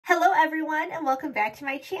everyone, and welcome back to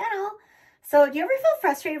my channel. So do you ever feel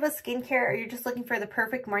frustrated with skincare, or you're just looking for the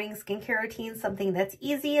perfect morning skincare routine, something that's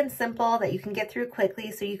easy and simple that you can get through quickly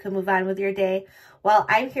so you can move on with your day? Well,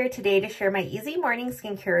 I'm here today to share my easy morning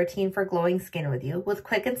skincare routine for glowing skin with you, with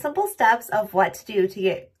quick and simple steps of what to do to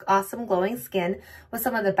get awesome glowing skin with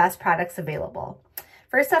some of the best products available.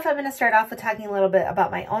 First off, I'm going to start off with talking a little bit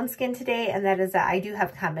about my own skin today, and that is that I do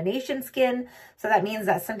have combination skin. So that means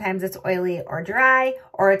that sometimes it's oily or dry,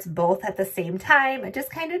 or it's both at the same time. It just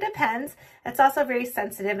kind of depends. It's also very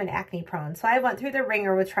sensitive and acne prone. So I went through the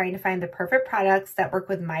ringer with trying to find the perfect products that work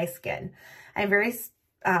with my skin. I'm very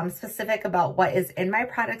specific about what is in my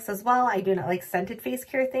products as well. I do not like scented face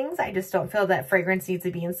care things. I just don't feel that fragrance needs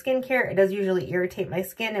to be in skincare. It does usually irritate my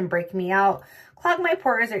skin and break me out, clog my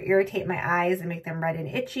pores, or irritate my eyes and make them red and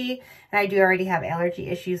itchy. And I do already have allergy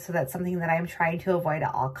issues, so that's something that I'm trying to avoid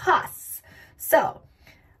at all costs. So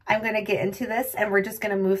I'm going to get into this, and we're just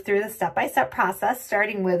going to move through the step-by-step process,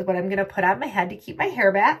 starting with what I'm going to put on my head to keep my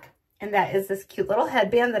hair back. And that is this cute little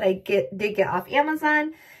headband that I did get off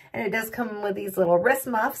Amazon. And it does come with these little wrist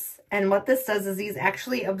muffs. And what this does is these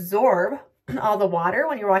actually absorb all the water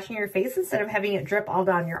when you're washing your face, instead of having it drip all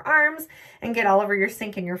down your arms and get all over your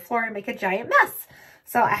sink and your floor and make a giant mess.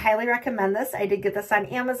 So I highly recommend this. I did get this on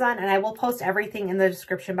Amazon, and I will post everything in the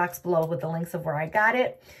description box below with the links of where I got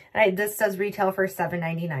it. And this does retail for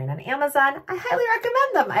 $7.99 on Amazon. I highly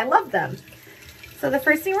recommend them. I love them. So the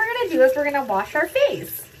first thing we're going to do is we're going to wash our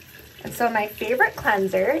face. And so my favorite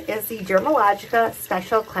cleanser is the Dermalogica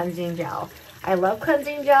Special Cleansing Gel. I love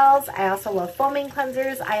cleansing gels. I also love foaming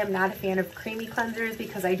cleansers. I am not a fan of creamy cleansers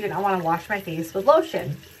because I do not want to wash my face with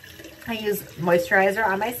lotion. I use moisturizer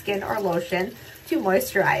on my skin or lotion to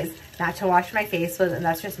moisturize, not to wash my face with, and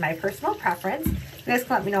that's just my personal preference. You guys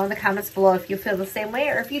can let me know in the comments below if you feel the same way,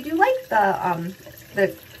 or if you do like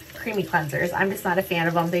the creamy cleansers. I'm just not a fan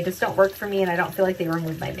of them. They just don't work for me, and I don't feel like they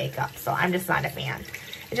remove my makeup, so I'm just not a fan.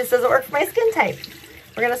 It just doesn't work for my skin type.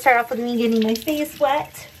 We're going to start off with me getting my face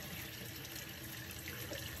wet.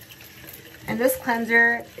 And this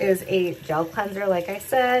cleanser is a gel cleanser, like I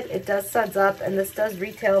said. It does suds up, and this does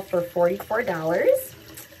retail for $44.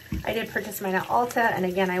 I did purchase mine at Ulta, and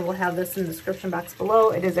again, I will have this in the description box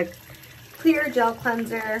below. It is a clear gel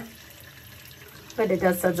cleanser, but it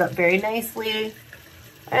does suds up very nicely.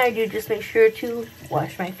 And I do just make sure to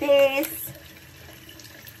wash my face.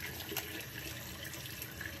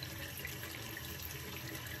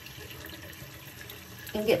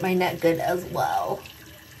 And get my neck good as well.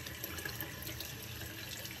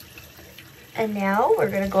 And now we're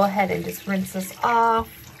going to go ahead and just rinse this off.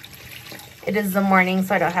 It is the morning,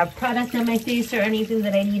 so I don't have product on my face or anything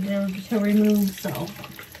that I need to remove, so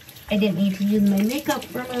I didn't need to use my makeup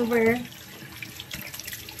remover.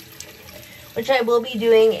 Which I will be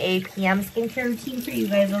doing a PM skincare routine for you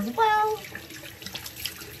guys as well,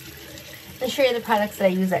 to show you the products that I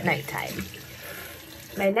use at nighttime.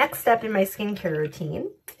 My next step in my skincare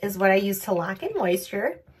routine is what I use to lock in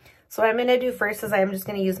moisture. So what I'm going to do first is I'm just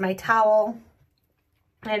going to use my towel.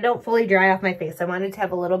 And I don't fully dry off my face. I wanted to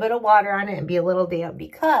have a little bit of water on it and be a little damp,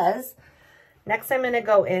 because next I'm going to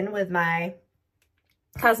go in with my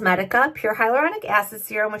Cosmetica Pure Hyaluronic Acid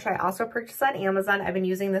Serum, which I also purchased on Amazon. I've been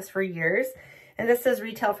using this for years. And this does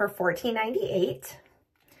retail for $14.98.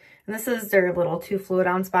 And this is their little 2 fluid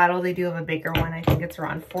ounce bottle. They do have a bigger one. I think it's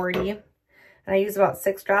around 40. And I use about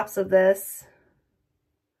 6 drops of this.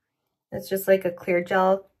 It's just like a clear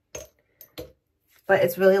gel, but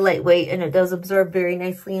it's really lightweight, and it does absorb very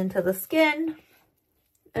nicely into the skin.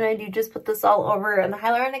 And I do just put this all over, and the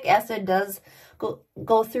hyaluronic acid does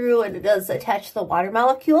go through, and it does attach to the water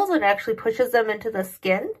molecules, and actually pushes them into the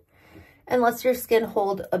skin and lets your skin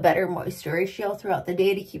hold a better moisture ratio throughout the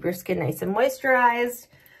day to keep your skin nice and moisturized.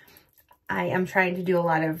 I am trying to do a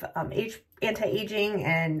lot of anti-aging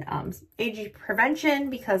and age prevention,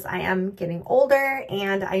 because I am getting older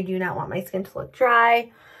and I do not want my skin to look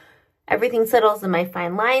dry. Everything settles in my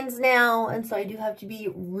fine lines now, and so I do have to be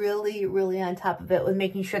really, really on top of it with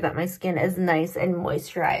making sure that my skin is nice and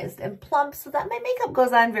moisturized and plump, so that my makeup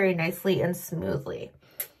goes on very nicely and smoothly.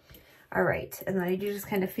 All right, and then I do just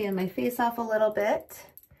kind of fan my face off a little bit.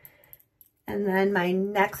 And then my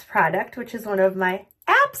next product, which is one of my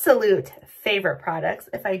absolute favorite products,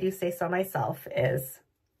 if I do say so myself, is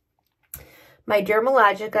my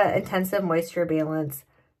Dermalogica Intensive Moisture Balance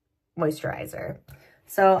Moisturizer.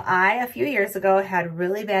 So a few years ago, had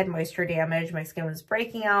really bad moisture damage. My skin was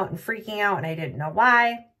breaking out and freaking out, and I didn't know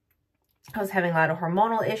why. I was having a lot of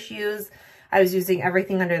hormonal issues. I was using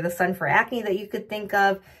everything under the sun for acne that you could think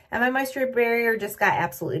of. And my moisture barrier just got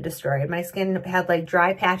absolutely destroyed. My skin had like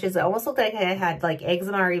dry patches. It almost looked like I had like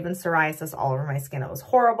eczema or even psoriasis all over my skin. It was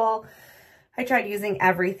horrible. I tried using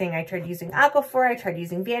everything. I tried using Aquaphor. I tried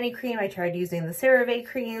using Vanicream. I tried using the CeraVe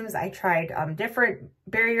creams. I tried different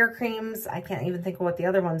barrier creams. I can't even think of what the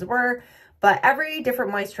other ones were. But every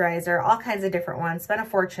different moisturizer, all kinds of different ones, spent a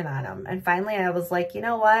fortune on them. And finally I was like, you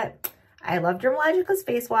know what? I love Dermalogica's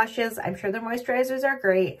face washes. I'm sure their moisturizers are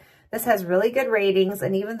great. This has really good ratings.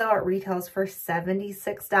 And even though it retails for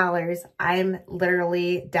 $76, I'm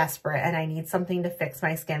literally desperate and I need something to fix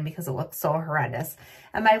my skin because it looks so horrendous.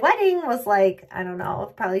 And my wedding was like, I don't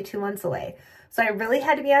know, probably 2 months away. So I really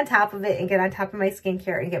had to be on top of it and get on top of my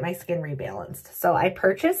skincare and get my skin rebalanced. So I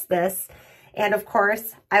purchased this. And of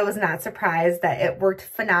course, I was not surprised that it worked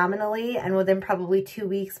phenomenally. And within probably 2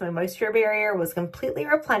 weeks, my moisture barrier was completely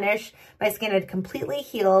replenished. My skin had completely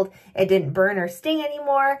healed. It didn't burn or sting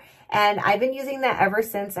anymore. And I've been using that ever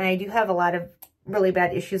since. And I do have a lot of really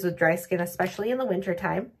bad issues with dry skin, especially in the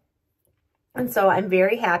wintertime. And so I'm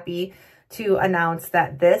very happy to announce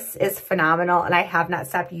that this is phenomenal. And I have not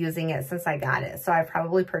stopped using it since I got it. So I've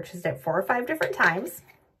probably purchased it 4 or 5 different times.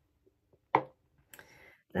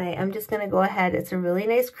 I am just going to go ahead. It's a really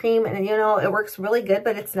nice cream and you know, it works really good,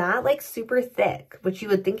 but it's not like super thick, which you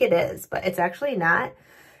would think it is, but it's actually not.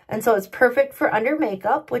 And so it's perfect for under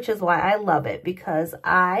makeup, which is why I love it because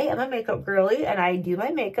I am a makeup girly and I do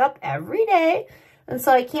my makeup every day. And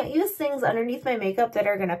so I can't use things underneath my makeup that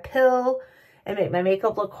are going to pill and make my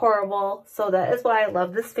makeup look horrible. So that is why I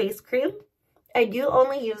love this face cream. I do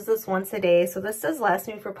only use this once a day. So this does last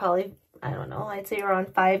me for probably, I don't know, I'd say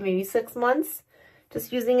around 5, maybe 6 months.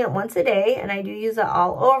 Just using it once a day, and I do use it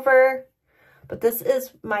all over. But this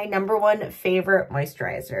is my #1 favorite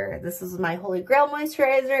moisturizer. This is my Holy Grail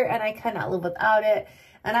moisturizer, and I cannot live without it.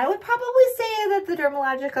 And I would probably say that the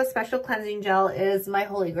Dermalogica Special Cleansing Gel is my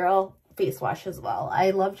Holy Grail face wash as well.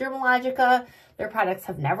 I love Dermalogica. Their products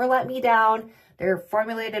have never let me down. They're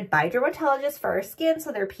formulated by dermatologists for our skin,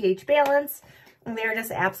 so they're pH balanced. And they're just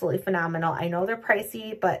absolutely phenomenal. I know they're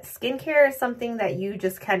pricey, but skincare is something that you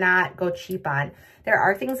just cannot go cheap on. There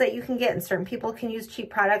are things that you can get, and certain people can use cheap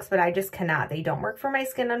products, but I just cannot. They don't work for my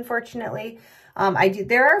skin, unfortunately.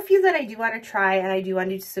 There are a few that I do want to try, and I do want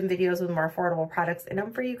to do some videos with more affordable products in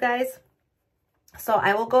them for you guys. So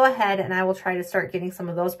I will go ahead and I will try to start getting some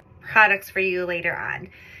of those products for you later on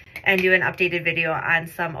and do an updated video on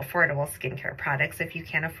some affordable skincare products if you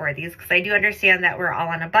can't afford these, because I do understand that we're all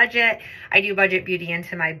on a budget. I do budget beauty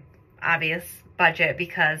into my obvious budget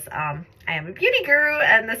because I am a beauty guru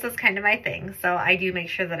and this is kind of my thing. So I do make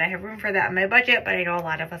sure that I have room for that in my budget, but I know a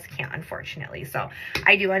lot of us can't, unfortunately. So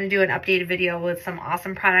I do want to do an updated video with some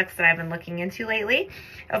awesome products that I've been looking into lately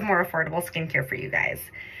of more affordable skincare for you guys.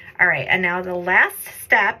 All right, and now the last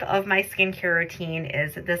step of my skincare routine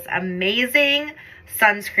is this amazing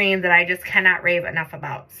sunscreen that I just cannot rave enough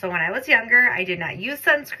about. So when I was younger, I did not use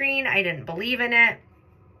sunscreen. I didn't believe in it.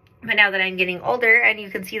 But now that I'm getting older, and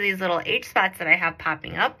you can see these little H spots that I have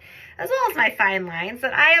popping up, as well as my fine lines,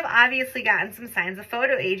 that I have obviously gotten some signs of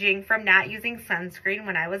photo aging from not using sunscreen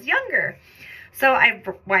when I was younger. So I've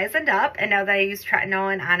wisened up, and now that I use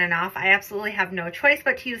tretinoin on and off, I absolutely have no choice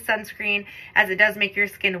but to use sunscreen, as it does make your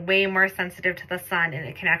skin way more sensitive to the sun, and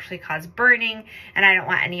it can actually cause burning, and I don't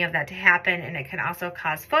want any of that to happen, and it can also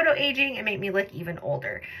cause photo aging and make me look even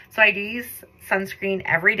older. So I do use sunscreen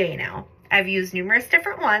every day now. I've used numerous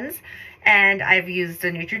different ones, and I've used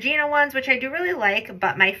the Neutrogena ones, which I do really like,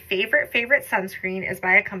 but my favorite sunscreen is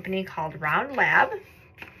by a company called Round Lab.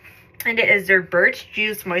 And it is their Birch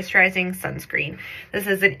Juice Moisturizing Sunscreen. This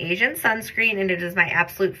is an Asian sunscreen, and it is my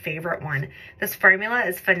absolute favorite one. This formula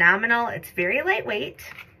is phenomenal. It's very lightweight.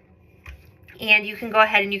 And you can go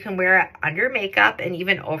ahead and you can wear it under makeup and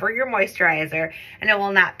even over your moisturizer, and it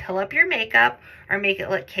will not pill up your makeup or make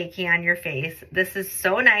it look cakey on your face. This is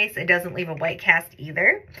so nice. It doesn't leave a white cast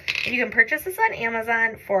either. And you can purchase this on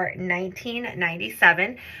Amazon for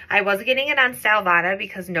 $19.97. I was getting it on Stylevana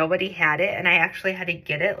because nobody had it, and I actually had to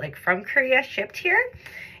get it like from Korea shipped here.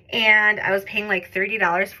 And I was paying like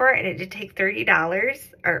 $30 for it, and it did take $30,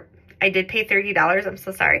 or I did pay $30, I'm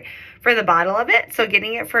so sorry, for the bottle of it. So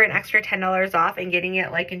getting it for an extra $10 off and getting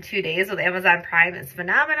it like in 2 days with Amazon Prime is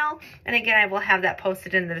phenomenal. And again, I will have that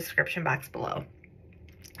posted in the description box below.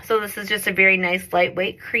 So this is just a very nice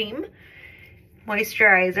lightweight cream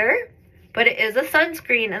moisturizer, but it is a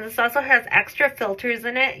sunscreen, and this also has extra filters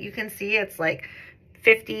in it. You can see it's like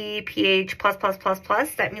 50 pH plus.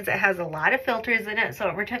 That means it has a lot of filters in it, so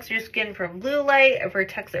it protects your skin from blue light, it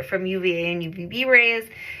protects it from UVA and UVB rays,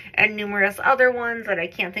 and numerous other ones that I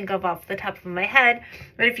can't think of off the top of my head.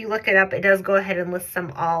 But if you look it up, it does go ahead and list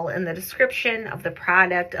them all in the description of the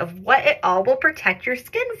product of what it all will protect your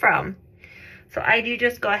skin from. So I do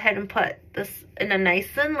just go ahead and put this in a nice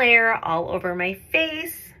thin layer all over my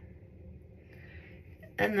face.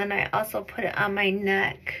 And then I also put it on my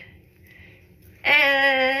neck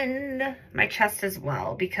and my chest as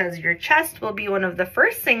well, because your chest will be one of the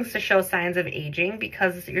first things to show signs of aging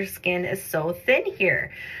because your skin is so thin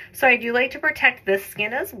here. So I do like to protect this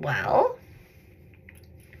skin as well.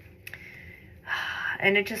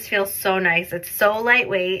 And it just feels so nice. It's so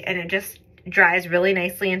lightweight and it just dries really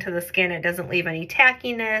nicely into the skin. It doesn't leave any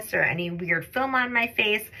tackiness or any weird film on my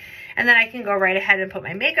face. And then I can go right ahead and put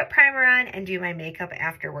my makeup primer on and do my makeup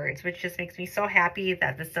afterwards, which just makes me so happy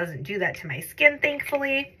that this doesn't do that to my skin,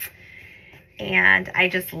 thankfully. And I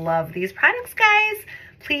just love these products, guys.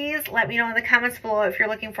 Please let me know in the comments below if you're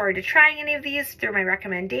looking forward to trying any of these through my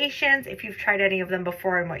recommendations, if you've tried any of them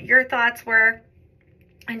before and what your thoughts were.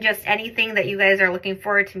 And just anything that you guys are looking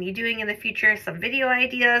forward to me doing in the future, some video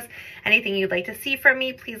ideas, anything you'd like to see from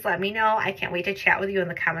me, please let me know. I can't wait to chat with you in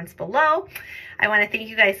the comments below. I want to thank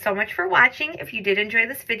you guys so much for watching. If you did enjoy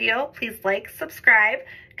this video, please like, subscribe,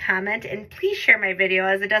 comment, and please share my video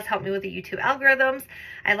as it does help me with the YouTube algorithms.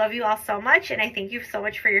 I love you all so much, and I thank you so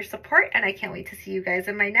much for your support, and I can't wait to see you guys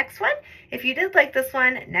in my next one. If you did like this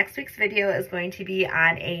one, next week's video is going to be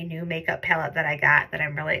on a new makeup palette that I got that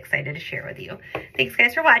I'm really excited to share with you. Thanks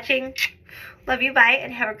guys for watching. Love you, bye,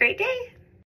 and have a great day.